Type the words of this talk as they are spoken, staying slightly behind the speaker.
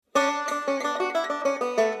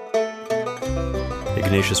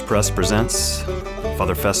Ignatius Press presents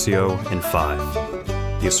Father Fessio in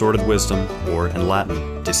 5, the assorted wisdom, or in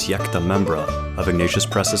Latin, Dissecta Membra, of Ignatius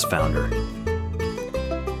Press's founder.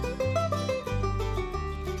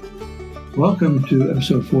 Welcome to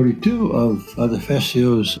episode 42 of Father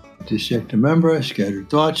Fessio's Dissecta Membra, Scattered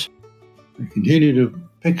Thoughts. I continue to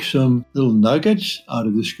pick some little nuggets out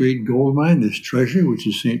of this great gold mine, this treasure, which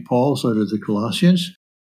is St. Paul's letter to the Colossians.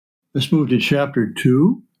 Let's move to chapter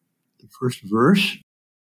 2, the first verse.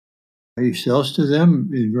 He says to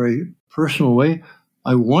them in a very personal way,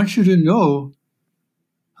 I want you to know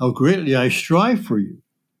how greatly I strive for you.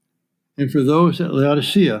 And for those at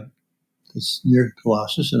Laodicea, that's near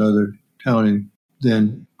Colossus, another town in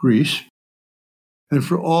then Greece, and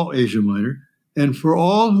for all Asia Minor, and for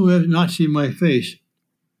all who have not seen my face,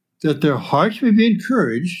 that their hearts may be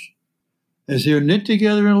encouraged as they are knit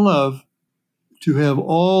together in love, to have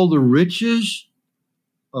all the riches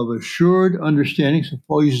of assured understanding. So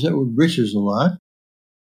Paul uses that word riches a lot.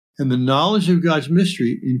 And the knowledge of God's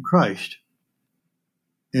mystery in Christ.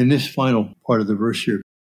 In this final part of the verse here.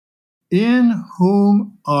 In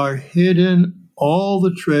whom are hidden all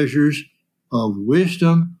the treasures of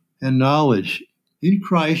wisdom and knowledge. In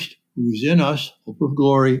Christ, who is in us, hope of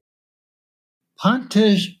glory.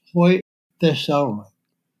 Pantes hoi thesauroi.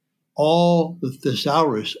 All the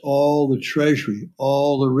thesaurus, all the treasury,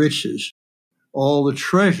 all the riches, all the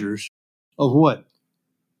treasures of what?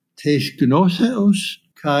 Tes gnoseos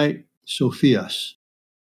kai sophias.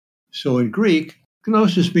 So in Greek,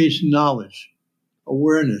 gnosis means knowledge,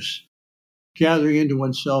 awareness, gathering into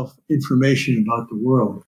oneself information about the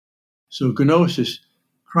world. So gnosis,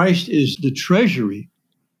 Christ is the treasury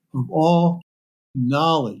of all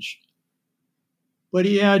knowledge. But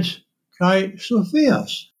he adds kai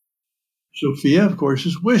sophias. Sophia, of course,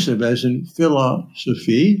 is wisdom, as in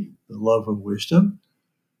philosophy, the love of wisdom.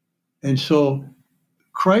 And so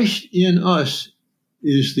Christ in us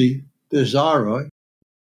is the thesaurus,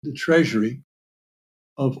 the treasury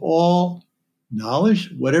of all knowledge.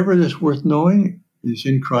 Whatever that's worth knowing is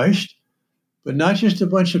in Christ, but not just a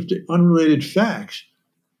bunch of unrelated facts,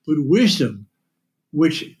 but wisdom,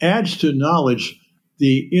 which adds to knowledge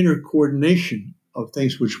the inner coordination of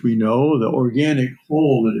things which we know, the organic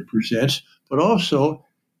whole that it presents, but also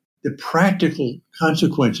the practical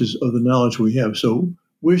consequences of the knowledge we have. So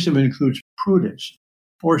wisdom includes prudence,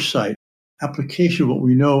 foresight, application of what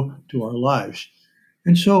we know to our lives.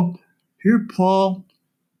 And so here Paul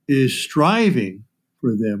is striving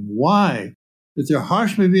for them. Why? That their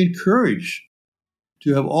hearts may be encouraged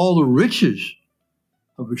to have all the riches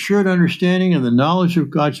of assured understanding and the knowledge of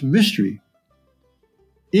God's mystery,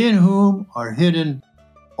 in whom are hidden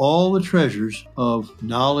all the treasures of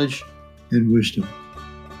knowledge and wisdom.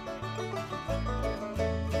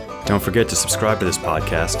 Don't forget to subscribe to this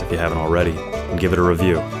podcast if you haven't already, and give it a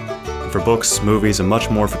review. And for books, movies, and much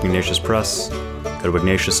more from Ignatius Press, go to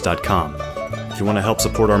ignatius.com. If you want to help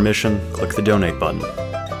support our mission, click the donate button.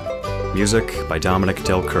 Music by Dominic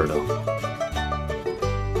Del Curto.